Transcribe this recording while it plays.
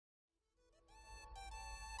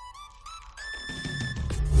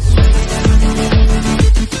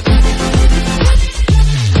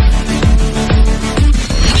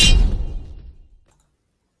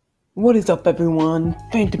What is up, everyone?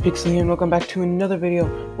 Pixel here, and welcome back to another video.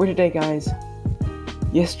 Where today, guys?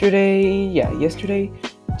 Yesterday,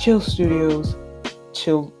 Chill Studios,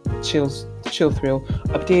 Chill Thrill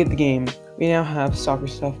updated the game. We now have soccer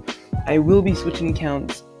stuff. I will be switching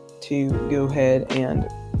accounts to go ahead and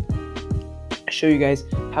show you guys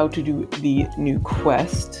how to do the new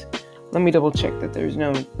quest. Let me double check that there's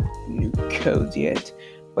no new codes yet.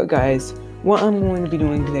 But guys, what I'm going to be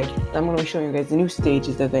doing today, I'm going to be showing you guys the new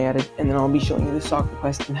stages that they added, and then I'll be showing you the soccer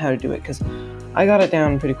quest and how to do it, because I got it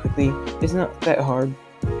down pretty quickly. It's not that hard.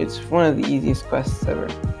 It's one of the easiest quests ever.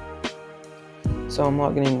 So I'm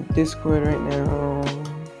logging in Discord right now.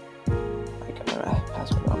 I got my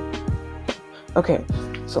password wrong. Okay,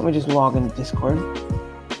 so let me just log into Discord.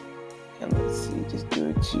 And let's see, just do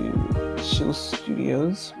it to Chill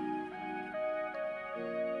Studios.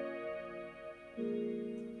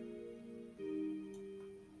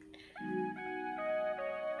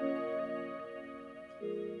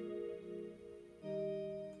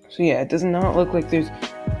 So yeah, it does not look like there's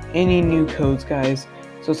any new codes, guys.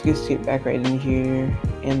 So let's just get back right in here.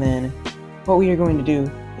 And then what we are going to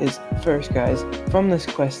do is, first, guys, from this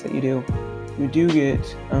quest that you do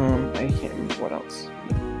get, I can't remember what else.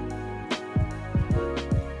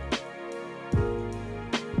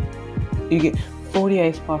 You get 40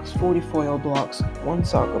 ice blocks, 40 foil blocks, 1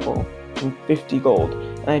 soccer ball, and 50 gold.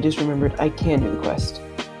 And I just remembered I can do the quest.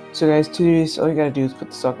 So guys, to do this, all you gotta do is put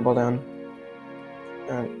the soccer ball down.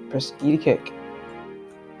 Press E to kick.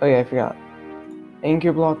 Oh yeah, I forgot.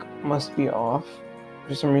 Anchor block must be off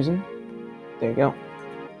for some reason. There you go.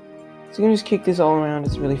 So you can just kick this all around.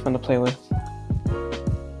 It's really fun to play with.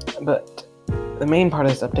 But the main part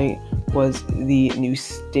of this update was the new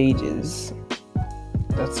stages.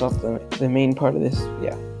 That's not the main part of this.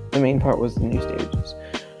 Yeah, the main part was the new stages.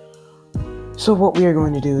 So what we are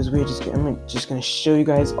going to do is I'm just going to show you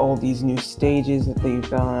guys all these new stages that they've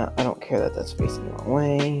got. I don't care that that's facing the wrong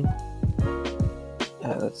way.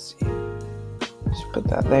 Let's see. Just put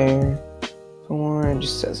that there.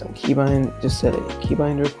 Just set some keybind. Just set a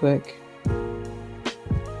keybind real quick.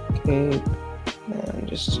 Okay. And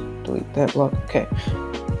just delete that block. Okay.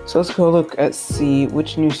 So let's go see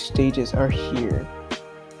which new stages are here.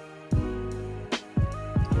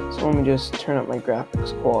 So let me just turn up my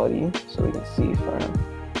graphics quality so we can see far enough.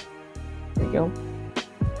 There we go.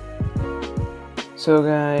 So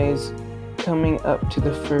guys, coming up to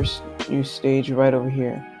the first new stage right over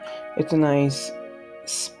here. It's a nice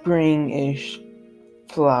spring-ish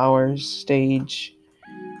flowers stage.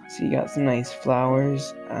 So you got some nice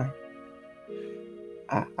flowers.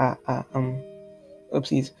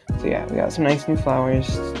 Oopsies. So yeah, we got some nice new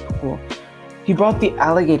flowers. Cool. He brought the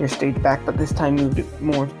alligator stage back, but this time moved it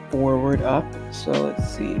more forward up. So let's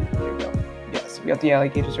see. There we go. Yeah, so we got the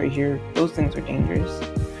alligators right here. Those things are dangerous.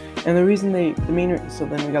 And the reason so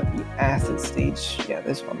then we got the acid stage. Yeah,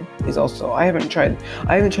 this one is also, I haven't tried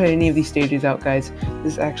any of these stages out, guys.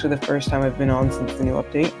 This is actually the first time I've been on since the new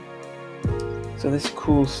update. So this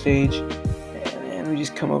cool stage, and we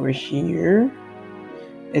just come over here.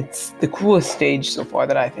 It's the coolest stage so far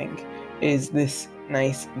that I think is this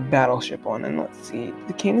nice battleship one. And let's see,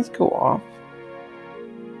 the cannons go off.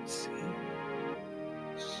 Let's see.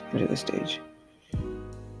 Let's go to the stage.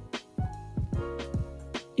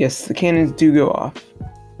 Yes, the cannons do go off.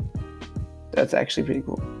 That's actually pretty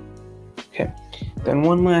cool. Okay, then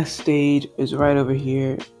one last stage is right over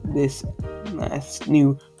here. This last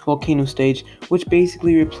new volcano stage, which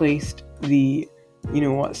basically replaced the, you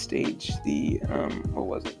know what stage? The, what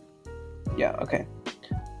was it? Yeah, okay.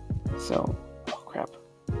 So, oh crap.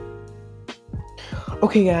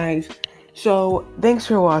 Okay guys, so thanks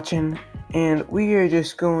for watching, and we are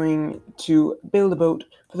just going to build a boat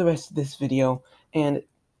for the rest of this video, and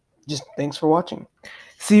just thanks for watching.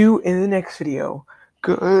 See you in the next video.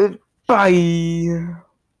 Goodbye.